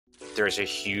there's a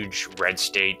huge red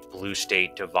state, blue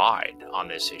state divide on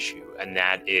this issue. And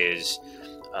that is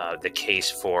the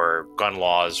case for gun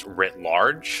laws writ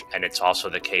large. And it's also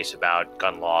the case about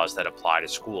gun laws that apply to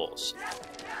schools.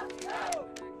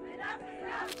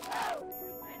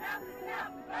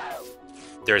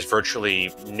 There's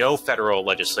virtually no federal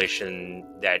legislation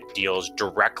that deals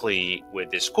directly with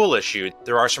this school issue.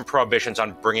 There are some prohibitions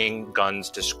on bringing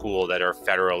guns to school that are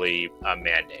federally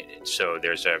mandated. So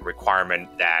there's a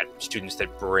requirement that students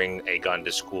that bring a gun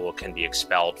to school can be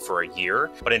expelled for a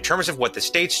year. But in terms of what the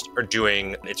states are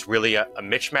doing, it's really a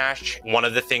mismatch. One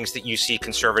of the things that you see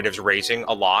conservatives raising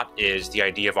a lot is the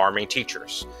idea of arming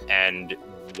teachers. And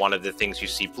one of the things you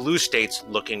see blue states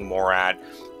looking more at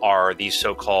are these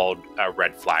so-called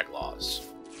red flag laws.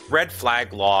 Red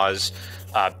flag laws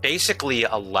basically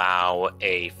allow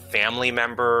a family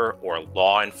member or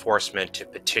law enforcement to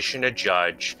petition a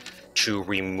judge to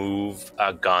remove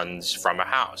guns from a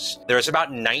house. There's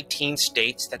about 19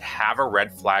 states that have a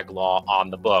red flag law on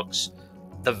the books.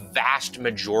 The vast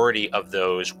majority of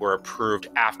those were approved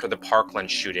after the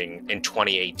Parkland shooting in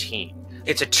 2018.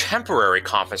 It's a temporary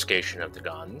confiscation of the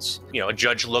guns. A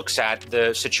judge looks at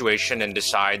the situation and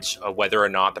decides whether or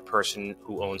not the person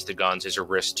who owns the guns is a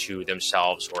risk to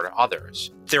themselves or to others.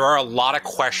 There are a lot of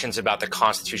questions about the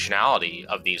constitutionality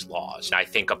of these laws. And I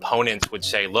think opponents would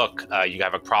say, look, you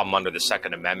have a problem under the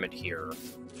Second Amendment here.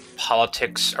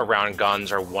 Politics around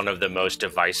guns are one of the most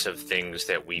divisive things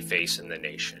that we face in the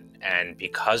nation. And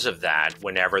because of that,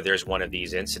 whenever there's one of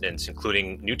these incidents,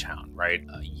 including Newtown, right,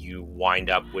 you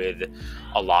wind up with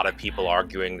a lot of people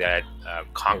arguing that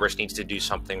Congress needs to do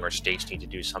something or states need to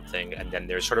do something. And then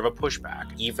there's sort of a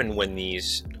pushback. Even when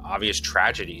these obvious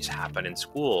tragedies happen in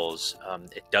schools,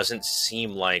 it doesn't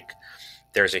seem like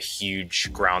there's a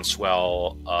huge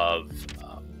groundswell of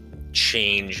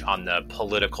change on the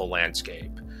political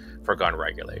landscape for gun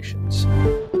regulations.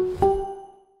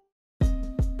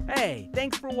 Hey,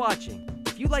 thanks for watching.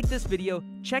 If you like this video,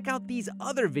 check out these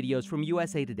other videos from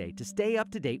USA Today to stay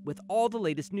up to date with all the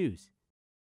latest news.